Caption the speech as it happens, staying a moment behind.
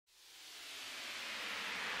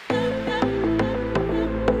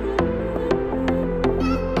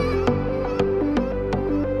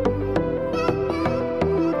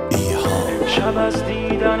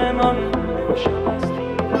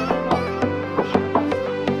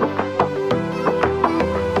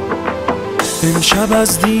امشب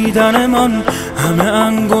از دیدن من همه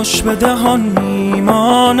انگشت به دهان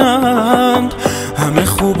میمانند، همه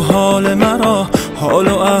خوب حال مرا، حال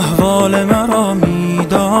و احوال مرا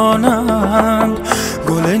میدانند.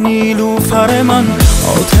 گل نیلوفر من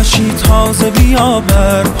آتشی تازه بیا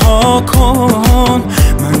برپا کن،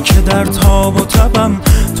 من که در تاب و تبم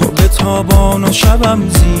تو به تابان و شبم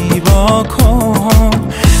زیبا کن.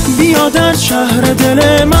 بیا در شهر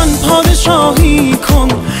دل من پادشاهی کن،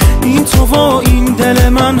 این تو و این دل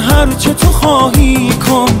من هرچه تو خواهی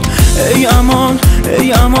کن. ای امان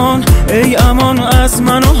ای امان ای امان از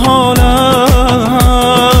من و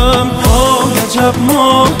حالم. عجب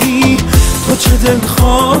ماهی تو چه دل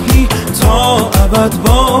خواهی تا ابد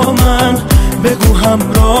با من، بگو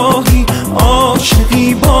همراهی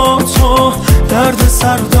عاشقی با تو، درد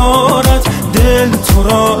سر دارد دل تو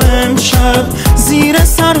را امشب زیر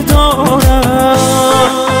سر دارد.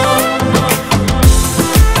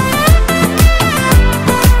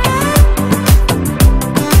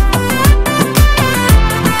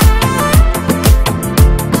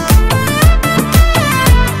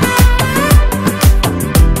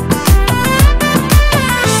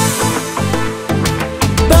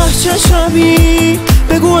 چه شبی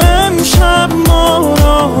بگو امشب ما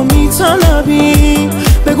را میطلبی،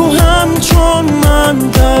 بگو همچون من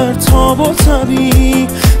در تاب و تبی،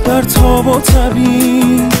 در تاب و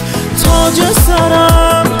تبی. تاج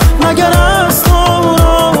سرم مگر از تو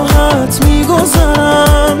راحت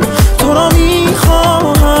میگذرم، تو را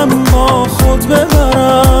میخواهم با خود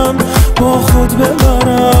ببرم، با خود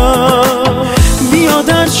ببرم. بیا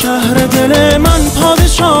در شهر دل من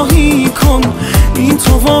پادشاهی کن، این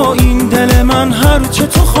تو و این دل من هرچه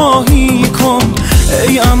تو خواهی کن.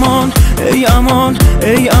 ای امان ای امان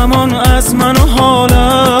ای امان از من و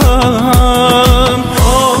حالم.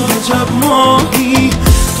 عجب ماهی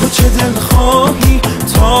تو چه دل خواهی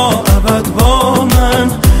تا ابد با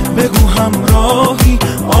من، بگو همراهی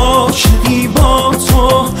عاشقی با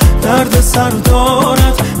تو، درد سر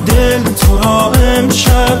دارد دل تو را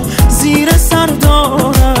امشب زیر سر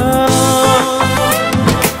دارد.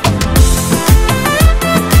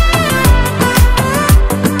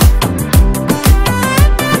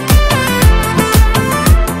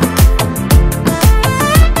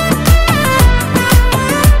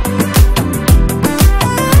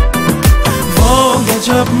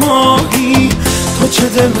 عجب ماهی تو چه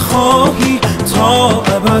دل خواهی تا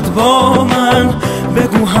ابد با من،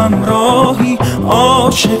 بگو همراهی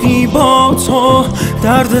عاشقی با تو،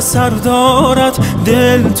 درد سر دارد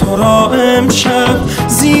دل تو را امشب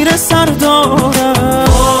زیر سر دارد.